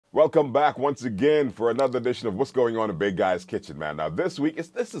Welcome back once again for another edition of What's Going On in Big Guy's Kitchen, man. Now, this week,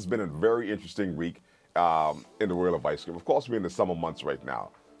 this has been a very interesting week in the world of ice cream. Of course, we're in the summer months right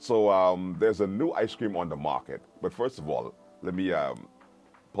now. So there's a new ice cream on the market. But first of all, let me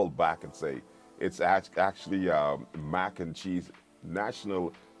pull back and say it's actually mac and cheese,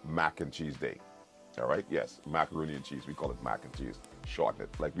 National Mac and Cheese Day. All right? Yes, macaroni and cheese. We call it mac and cheese. Shorten it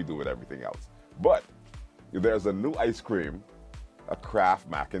like we do with everything else. But there's a new ice cream, a Kraft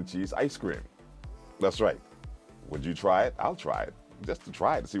mac and cheese ice cream. That's right. Would you try it? I'll try it. Just to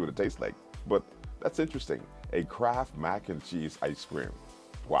try it to see what it tastes like. But that's interesting. A Kraft mac and cheese ice cream.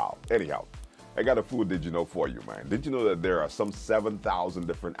 Wow. Anyhow, I got a food did you know for you, man. Did you know that there are some 7,000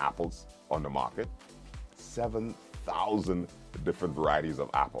 different apples on the market? 7,000 different varieties of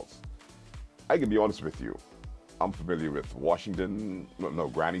apples. I can be honest with you. I'm familiar with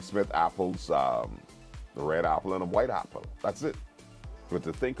Granny Smith apples, the red apple and a white apple. That's it. But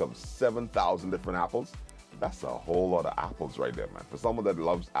to think of 7,000 different apples, that's a whole lot of apples right there, man. For someone that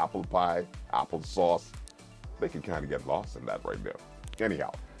loves apple pie, apple sauce, they can kind of get lost in that right there.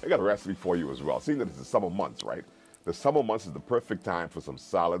 Anyhow, I got a recipe for you as well. Seeing that it's the summer months, right? The summer months is the perfect time for some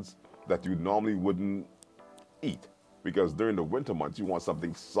salads that you normally wouldn't eat, because during the winter months, you want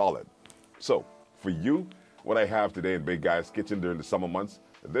something solid. So for you, what I have today in Big Guy's Kitchen during the summer months,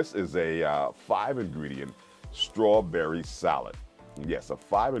 this is a 5-ingredient strawberry salad. Yes, a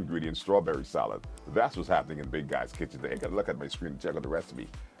 5-ingredient strawberry salad. That's what's happening in Big Guy's Kitchen today. I gotta look at my screen and check out the recipe.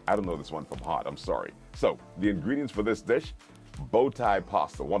 I don't know this one from heart, I'm sorry. So, the ingredients for this dish: bow tie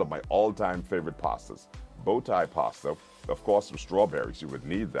pasta, one of my all-time favorite pastas. Bow tie pasta, of course, some strawberries, you would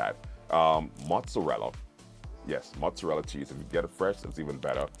need that. Mozzarella, yes, mozzarella cheese. If you get it fresh, it's even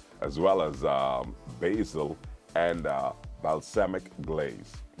better. As well as basil and balsamic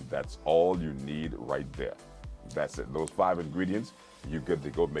glaze. That's all you need right there. That's it. Those 5 ingredients, you're good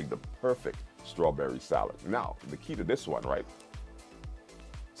to go make the perfect strawberry salad. Now, the key to this one, right?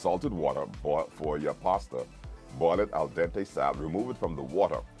 Salted water for your pasta. Boil it al dente salad. Remove it from the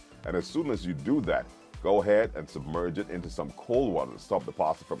water. And as soon as you do that, go ahead and submerge it into some cold water to stop the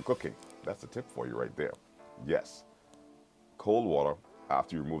pasta from cooking. That's a tip for you right there. Yes. Cold water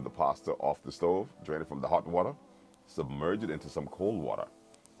after you remove the pasta off the stove. Drain it from the hot water. Submerge it into some cold water.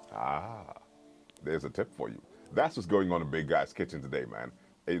 Ah, there's a tip for you. That's what's going on in Big Guy's Kitchen today, man.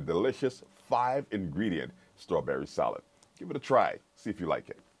 A delicious 5-ingredient strawberry salad. Give it a try. See if you like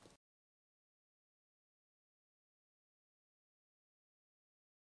it.